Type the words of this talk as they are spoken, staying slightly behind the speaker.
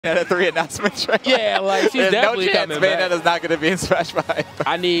Bayonetta 3 announcement right Yeah, like she's definitely no chance coming back. Bayonetta's not going to be in Smash 5.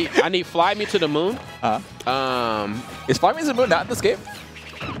 I need Fly Me to the Moon. Is Fly Me to the Moon not in this game?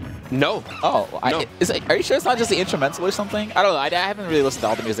 No. Oh, No. Are you sure it's not just the instrumental or something? I don't know. I haven't really listened to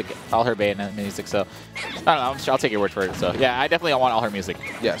all the music, all her Bayonetta music, so I don't know. I'll take your word for it. So yeah, I definitely want all her music.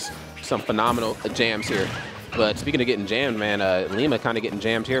 Yes, some phenomenal jams here. But speaking of getting jammed, man, Lima kind of getting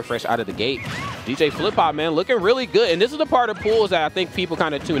jammed here fresh out of the gate. DJ Fliphop, man, looking really good. And this is the part of pools that I think people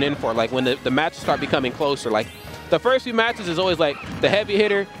kind of tune in for, like when the matches start becoming closer. Like the first few matches is always like the heavy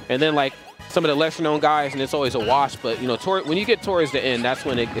hitter and then like some of the lesser known guys, and it's always a wash. But, you know, when you get towards the end, that's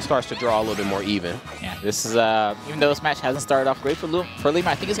when it starts to draw a little bit more even. Yeah, this is, even though this match hasn't started off great for Lima,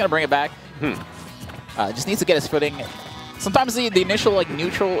 I think he's going to bring it back. Just needs to get his footing. Sometimes the initial like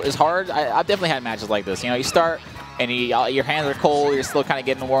neutral is hard. I've definitely had matches like this. You know, you start and your hands are cold, you're still kind of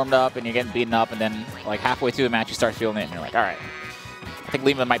getting warmed up and you're getting beaten up, and then like halfway through the match you start feeling it and you're like, all right. I think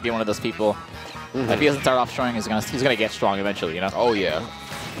Lima might be one of those people. If he doesn't start off strong, he's gonna get strong eventually, you know? Oh yeah.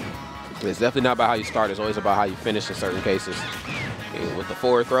 It's definitely not about how you start, it's always about how you finish in certain cases. And with the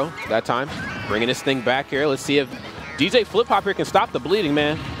forward throw that time, bringing this thing back here. Let's see if DJ Fliphop here can stop the bleeding,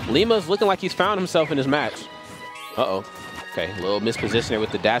 man. Lima's looking like he's found himself in his match. Uh-oh. Okay, a little misposition there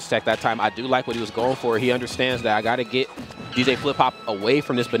with the dash attack that time. I do like what he was going for. He understands that I got to get DJ Fliphop away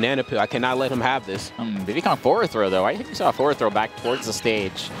from this banana peel. I cannot let him have this. Did he come forward throw, though? I think we saw a forward throw back towards the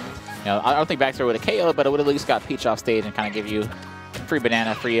stage. You know, I don't think back throw would have KO'd, but it would at least got Peach off stage and kind of give you free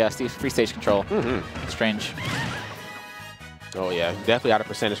banana, free stage control. Strange. Oh, yeah. Definitely out of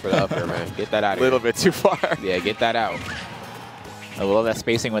percentage for the up there, man. Get that out of here. A little bit too far. Yeah, get that out. I love that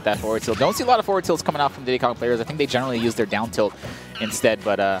spacing with that forward tilt. Don't see a lot of forward tilts coming out from Diddy Kong players. I think they generally use their down tilt instead,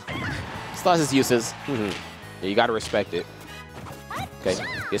 but still has its uses. Yeah, you got to respect it. Okay,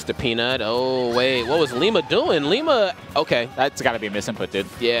 gets the peanut. Oh, wait. What was Lima doing? Lima, okay. That's got to be a misinput, dude.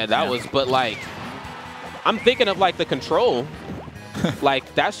 Yeah, that was, but like, I'm thinking of like the control.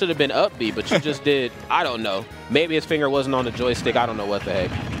 Like, that should have been up B, but you just did, I don't know. Maybe his finger wasn't on the joystick. I don't know what the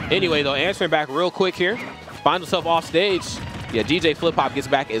heck. Anyway, though, answering back real quick here. Finds himself off stage. Yeah, DJ Fliphop gets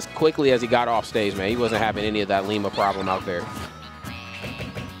back as quickly as he got off stage, man. He wasn't having any of that Lima problem out there.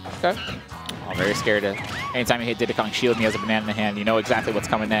 Okay. Oh, very scared. Anytime you hit Diddy Kong shield and he has a banana in the hand, you know exactly what's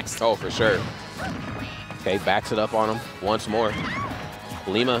coming next. Oh, for sure. Okay, backs it up on him once more.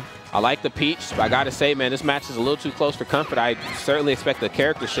 Lima, I like the Peach, but I got to say, man, this match is a little too close for comfort. I certainly expect a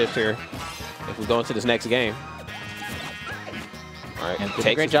character shift here if we go into this next game. All right. And did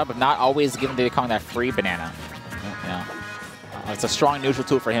a great job of not always giving Diddy Kong that free banana. Yeah. It's a strong neutral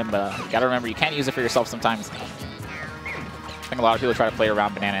tool for him, but you gotta remember you can't use it for yourself sometimes. I think a lot of people try to play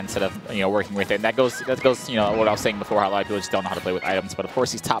around banana instead of working with it. And that goes what I was saying before, how a lot of people just don't know how to play with items. But of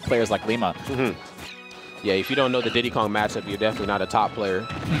course, these top players like Lima. Yeah, if you don't know the Diddy Kong matchup, you're definitely not a top player.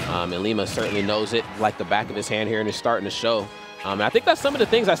 And Lima certainly knows it like the back of his hand here, and it's starting to show. And I think that's some of the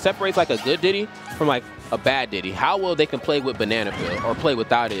things that separates like a good Diddy from like a bad Diddy. How well they can play with banana peel, or play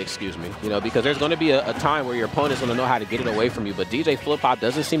without it, excuse me. You know, because there's going to be a time where your opponent's going to know how to get it away from you. But DJ Fliphop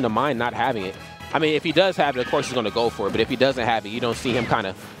doesn't seem to mind not having it. I mean, if he does have it, of course he's going to go for it. But if he doesn't have it, you don't see him kind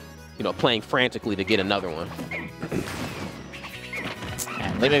of, playing frantically to get another one.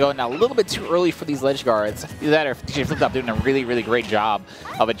 And Lima going now a little bit too early for these ledge guards. Either that or DJ Fliphop doing a really, really great job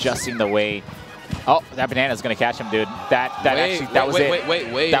of adjusting the way. Oh, that banana's going to catch him, dude. That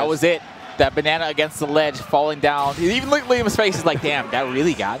was it. That banana against the ledge, falling down. Even look at Lima's face. He's like, damn, that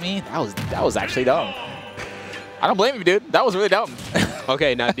really got me? That was actually dumb. I don't blame you, dude. That was really dumb.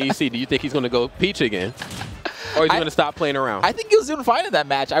 Okay, now, DC, do you think he's going to go Peach again? Or is he going to stop playing around? I think he was doing fine in that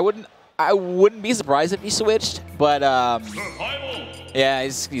match. I wouldn't be surprised if he switched, but yeah,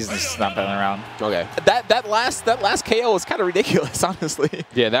 he's just not playing around. Okay. That last KO was kind of ridiculous, honestly.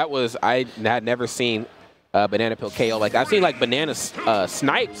 Yeah, that was, I had never seen banana peel KO. Like, I've seen like banana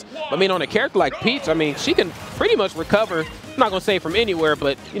snipes. I mean, on a character like Peach, I mean, she can pretty much recover. I'm not gonna say from anywhere,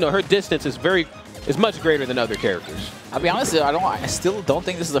 but her distance is much greater than other characters. I'll be honest, I still don't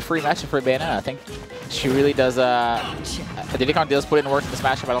think this is a free matchup for Bayonetta. I think she really does. Diddy Kong does put in work in this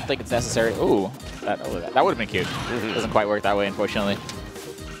matchup. I don't think it's necessary. Ooh, that would have been cute. Doesn't quite work that way, unfortunately.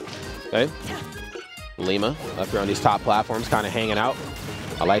 Okay. Lima up here on these top platforms, kind of hanging out.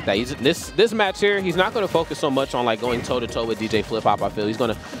 I like that. This match here, he's not going to focus so much on like going toe-to-toe with DJ Fliphop, I feel. He's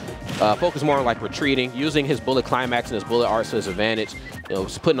going to focus more on like retreating, using his bullet climax and his bullet art to his advantage,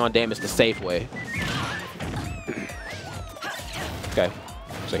 just putting on damage the safe way. Okay,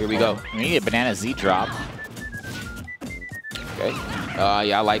 so here we go. We need a banana Z drop. Okay.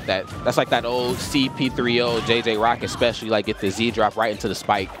 Yeah, I like that. That's like that old CP3O JJ Rock, especially like get the Z drop right into the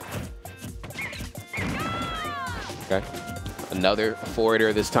spike. Okay. Another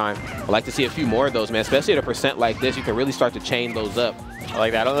forwarder this time. I'd like to see a few more of those, man. Especially at a percent like this, you can really start to chain those up. I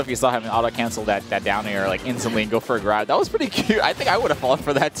like that. I don't know if you saw him auto-cancel that down air like instantly and go for a grab. That was pretty cute. I think I would have fallen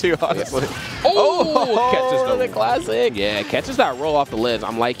for that too, honestly. Yeah. Oh, catches the classic. Yeah, catches that roll off the ledge.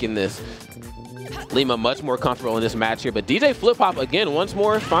 I'm liking this. Lima much more comfortable in this match here, but DJ Fliphop again once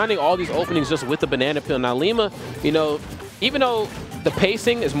more finding all these openings just with the banana peel. Now Lima, you know, even though the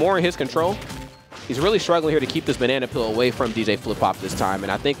pacing is more in his control, he's really struggling here to keep this banana peel away from DJ Fliphop this time,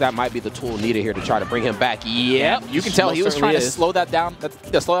 and I think that might be the tool needed here to try to bring him back. Yep, you can tell he was trying to slow that down,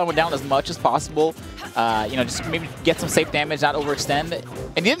 slow that one down as much as possible. You know, just maybe get some safe damage, not overextend.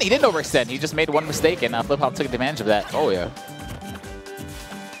 And he didn't overextend. He just made one mistake, and Fliphop took advantage of that. Oh yeah.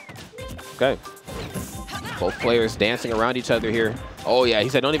 Okay. Both players dancing around each other here. Oh yeah, he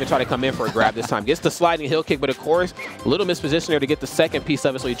said don't even try to come in for a grab this time. Gets the sliding heel kick, but of course, a little misposition there to get the second piece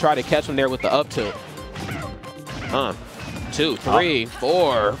of it, so he tried to catch him there with the up tilt. 2, 3,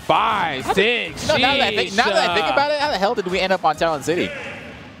 4, 5, 6. No, now that I think about it, how the hell did we end up on Talon City?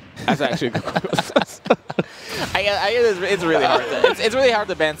 That's actually a good question. It's really hard. It's really hard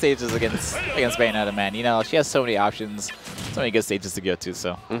to ban stages against Bayonetta, man. You know, she has so many options, so many good stages to go to.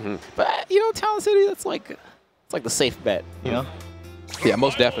 So, but you know, Talon City, it's like the safe bet. You know. Yeah,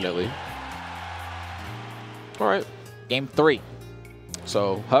 most definitely. All right. Game 3.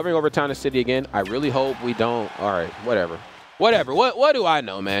 So hovering over Town and City again. I really hope we don't. All right, whatever. Whatever. What do I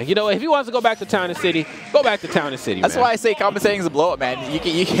know, man? You know, if he wants to go back to Town and City, go back to Town and City. That's why I say commentating is a blow up, man.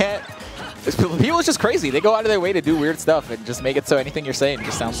 You can't. People are just crazy. They go out of their way to do weird stuff and just make it so anything you're saying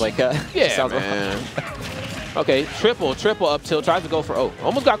just sounds like yeah, sounds man. Okay, triple up tilt. Tries to go for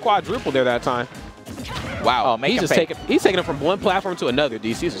almost got quadruple there that time. Wow, he's taking it from one platform to another.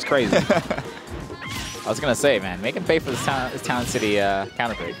 DC is crazy. I was gonna say, man, make him pay for this Town City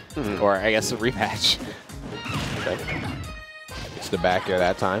counter break, or I guess a rematch. Okay. It's the back air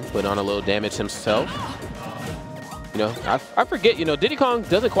that time. Put on a little damage himself. You know, I forget. You know, Diddy Kong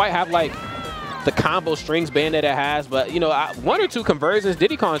doesn't quite have like the combo strings Bayonetta has, but you know, one or two conversions,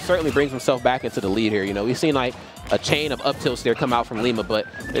 Diddy Kong certainly brings himself back into the lead here. You know, we've seen like a chain of up tilts there come out from Lima, but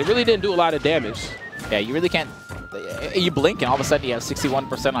it really didn't do a lot of damage. Yeah, you really can't. You blink and all of a sudden you have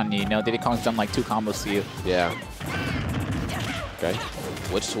 61% on you. You know, Diddy Kong's done like 2 combos to you. Yeah. Okay.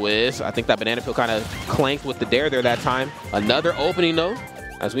 Which Swizz. I think that banana peel kind of clanked with the dare there that time. Another opening though,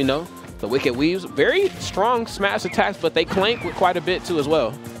 as we know. The Wicked Weaves, very strong smash attacks, but they clank with quite a bit too as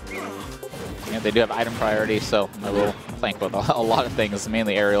well. Yeah, they do have item priority, so they will clank with a lot of things,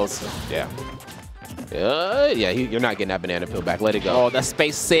 mainly aerials. Yeah. Yeah, you're not getting that banana peel back. Let it go. Oh, the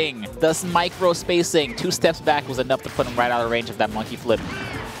spacing. The micro spacing. 2 steps back was enough to put him right out of range of that monkey flip.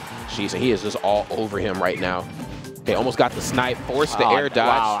 Jeez, he is just all over him right now. Okay, almost got the snipe, forced the air dodge.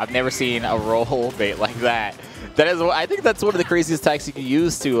 Wow, I've never seen a roll bait like that. That is, I think that's one of the craziest attacks you can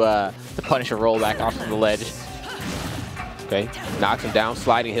use to punish a rollback off from the ledge. Okay, knocks him down,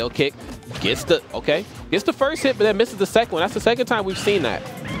 sliding heel kick. Gets the first hit, but then misses the second one. That's the second time we've seen that.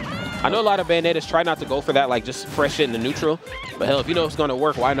 I know a lot of Bayonettas try not to go for that, like just fresh hit in the neutral. But hell, if you know it's going to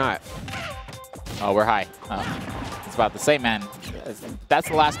work, why not? Oh, we're high. It's about the same, man. That's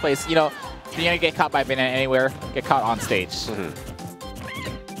the last place. You know, if you're going to get caught by Bayonetta anywhere, get caught on stage.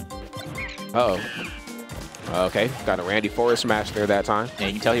 Uh-oh. Okay, got a Randy Forrest smash there that time. Yeah,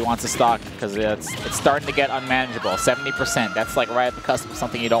 you can tell he wants to stock because it's starting to get unmanageable. 70%. That's like right at the cusp of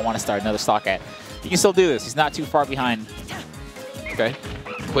something you don't want to start another stock at. You can still do this. He's not too far behind. Okay.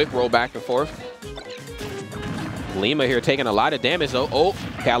 Quick roll back and forth. Lima here taking a lot of damage though. Oh,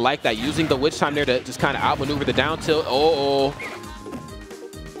 okay, I like that. Using the witch time there to just kind of outmaneuver the down tilt. Oh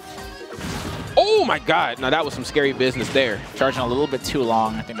my God. Now that was some scary business there. Charging a little bit too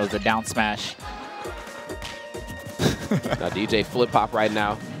long. I think it was a down smash. Now DJ Fliphop right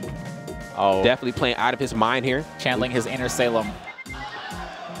now. Oh, definitely playing out of his mind here. Channeling his inner Salem.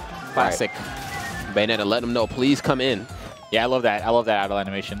 Classic. Right. Bayonetta, let him know, please come in. Yeah, I love that. I love that idle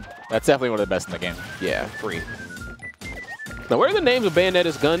animation. That's definitely one of the best in the game. Yeah, free. Now, what are the names of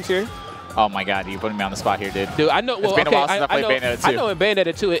Bayonetta's guns here? Oh my God, you putting me on the spot here, dude. Dude, I know. Well, it's been a while since I played Bayonetta 2. I know in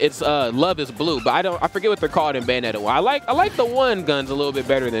Bayonetta 2, it's Love is Blue, but I forget what they're called in Bayonetta 1. I like the 1 guns a little bit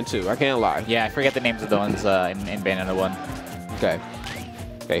better than 2. I can't lie. Yeah, I forget the names of the ones in Bayonetta 1. Okay.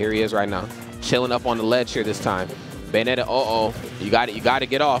 Okay, here he is right now, chilling up on the ledge here this time. Bayonetta, you got to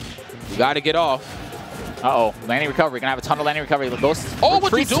get off. You got to get off. Landing recovery. Gonna have a ton of landing recovery. Ghost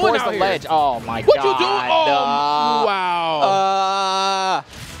what you doing out the here? Ledge. Oh my God. What you doing? Oh, wow.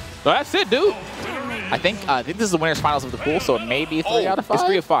 No, that's it, dude. I think this is the winners finals of the pool, so it may be 3 out of 5. It's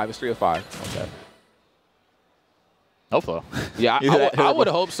 3 of 5. It's 3 of 5. Okay. Hopefully. Yeah, I would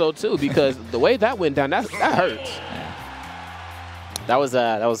have hoped so too, because the way that went down, that hurts. Yeah. That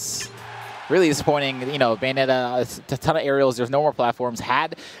was really disappointing. You know, Bayonetta, a ton of aerials. There's no more platforms.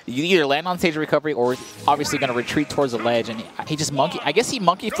 You either land on stage recovery or obviously going to retreat towards the ledge. And he just I guess he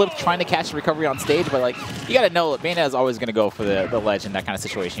monkey flipped trying to catch the recovery on stage. But like, you got to know that Bayonetta is always going to go for the ledge in that kind of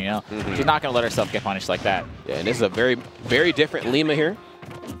situation. You know, she's not going to let herself get punished like that. Yeah, and this is a very, very different Lima here.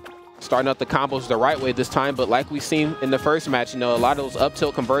 Starting up the combos the right way this time, but like we've seen in the first match, you know, a lot of those up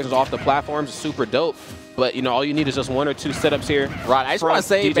tilt conversions off the platforms are super dope. But, you know, all you need is just 1 or 2 setups here. Right, I just want to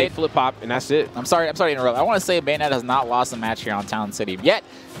say DJ Fliphop, and that's it. I'm sorry to interrupt. I want to say Bayonetta has not lost a match here on Town City. Yet,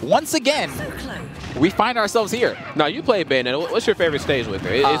 once again, we find ourselves here. Now, you played Bayonetta. What's your favorite stage with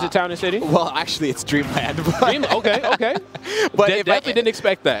her? Is it Town and City? Well, actually, it's Dreamland. Okay. But definitely didn't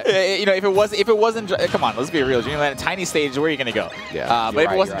expect that. You know, if it wasn't, come on, let's be real. Dreamland, a tiny stage, where are you going to go? Yeah. But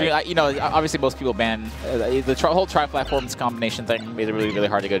if it wasn't Dreamland, you know, obviously most people ban the whole tri-platforms combination thing made it really, really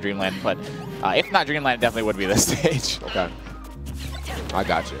hard to go Dreamland. But if not Dreamland, it definitely would be this stage. Okay. I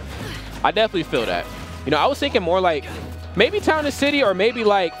got you. I definitely feel that. You know, I was thinking more like maybe Town and City or maybe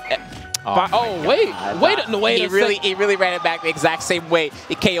like. Wait he really ran it back the exact same way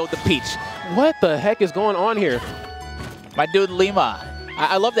he KO'd the Peach. What the heck is going on here? My dude Lima.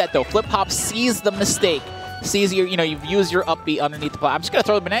 I love that though. Fliphop sees the mistake. Sees you've used your up B underneath the play. I'm just gonna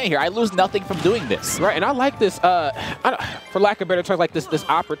throw the banana here. I lose nothing from doing this. Right, and I like this. For lack of better terms, like this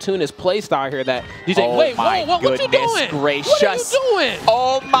opportunist play style here. That DJ. Oh Wait, my whoa, what you doing? Gracious. What are you doing?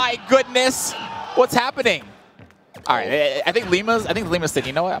 Oh my goodness! What's happening? All right, I think Lima's said,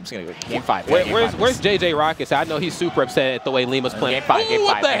 you know what? I'm just gonna go game 5. Where's JJ Rockets? I know he's super upset at the way Lima's playing. Game 5.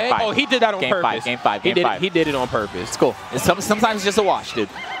 What the heck? Oh, he did that on purpose. Game 5. He did it on purpose. It's cool. Sometimes it's just a wash, dude.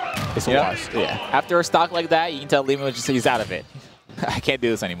 It's a wash. Yeah. After a stock like that, you can tell Lima he's out of it. I can't do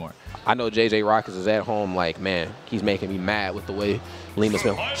this anymore. I know JJ Rockets is at home like, man, he's making me mad with the way Lima's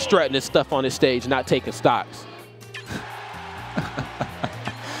been strutting his stuff on his stage, not taking stocks.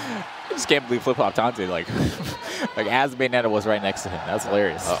 I just can't believe Fliphop taunted like as Bayonetta was right next to him. That's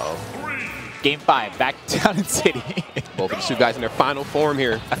hilarious. Game 5, back down in City. Both of the 2 guys in their final form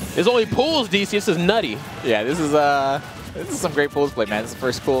here. There's only pools, DC. This is nutty. Yeah, this is some great pools play, man. This is the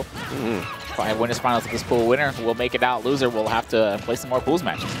first pool. Winners finals of this pool. Winner will make it out. Loser will have to play some more pools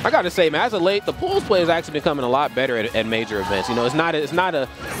matches. I got to say, man, as of late, the pools play is actually becoming a lot better at major events. You know, it's not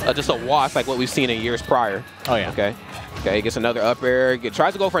just a wash like what we've seen in years prior. Oh yeah. Okay, gets another up air.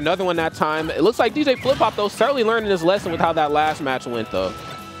 Tries to go for another one that time. It looks like DJ Fliphop, though, certainly learning his lesson with how that last match went, though.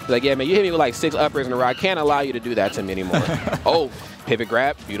 He's like, yeah, man, you hit me with like 6 uppers in a row. I can't allow you to do that to me anymore. Oh, pivot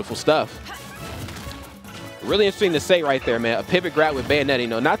grab. Beautiful stuff. Really interesting to say right there, man. A pivot grab with Bayonetta. You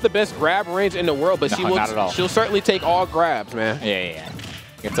know, not the best grab range in the world, but she'll certainly take all grabs, man. Yeah.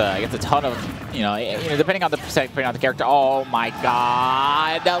 Gets a ton of, you know, depending on the percent, depending on the character. Oh my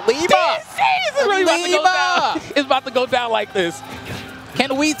God, Lima! It's about to go down like this.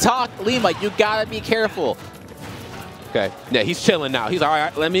 Can we talk, Lima? You gotta be careful. Okay. Yeah, he's chilling now. He's all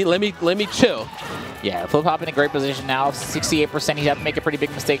right. Let me chill. Yeah, Fliphop in a great position now. 68%. He'd have to make a pretty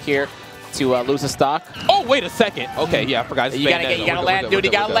big mistake here to lose a stock. Oh, wait a second. Okay, yeah, I forgot. You gotta land, dude. You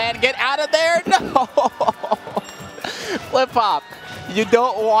gotta land. Get out of there. No. Fliphop. You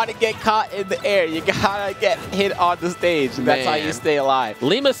don't want to get caught in the air. You gotta get hit on the stage. That's how you stay alive.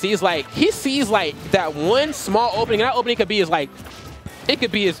 Lima sees that one small opening. And that opening could be as big as it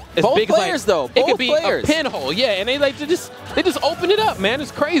could be a pinhole. Yeah, and they just open it up, man. It's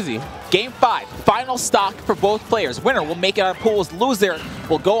crazy. Game 5, final stock for both players. Winner will make it out of pools. Loser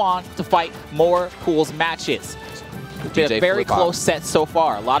will go on to fight more pools matches. It's been a very close set so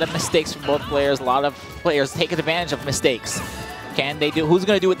far. A lot of mistakes from both players. A lot of players taking advantage of mistakes. Can they do? Who's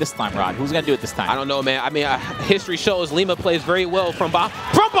going to do it this time, Rod? Who's going to do it this time? I don't know, man. I mean, history shows Lima plays very well from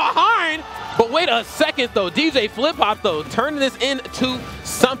behind. But wait a second, though. DJ Fliphop, though, turning this into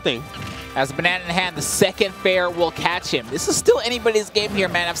something. As banana in hand, the second fair will catch him. This is still anybody's game here,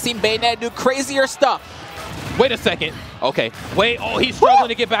 man. I've seen Bayonetta do crazier stuff. Wait a second. Okay. Wait. Oh, he's struggling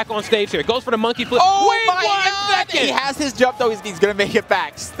to get back on stage here. Goes for the monkey flip. Oh, wait my God. He has his jump, though. He's going to make it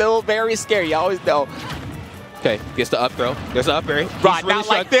back. Still very scary. You always know. Okay, gets the up throw. There's an up air. Rod, really not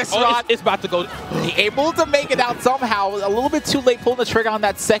like this, Rod. It's about to go. He able to make it out somehow. A little bit too late pulling the trigger on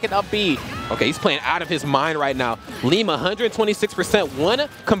that second up B. Okay, he's playing out of his mind right now. Lima, 126%. One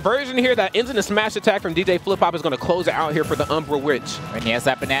conversion here that ends in a smash attack from DJ Fliphop is going to close it out here for the Umbra Witch. And he has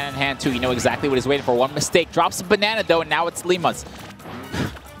that banana in hand, too. You know exactly what he's waiting for. One mistake. Drops the banana, though, and now it's Lima's.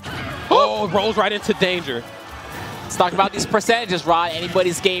 Oh, rolls right into danger. Let's talk about these percentages, Rod.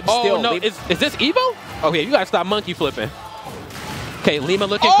 Anybody's game still. Oh, no. Is this Evo? Okay, you got to stop monkey flipping. Okay, Lima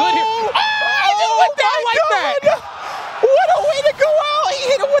looking good here. Oh, he just went down like that. What a way to go out. He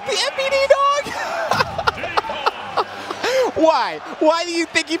hit him with the MBD, dog. Why? Why do you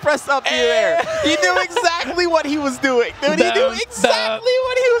think he pressed up to you there? He knew exactly what he was doing. Dude, he knew exactly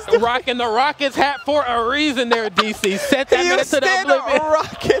what he was doing. Rocking the Rockets hat for a reason there, DC. Set that minute to the oblivion.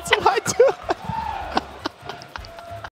 Rockets, why do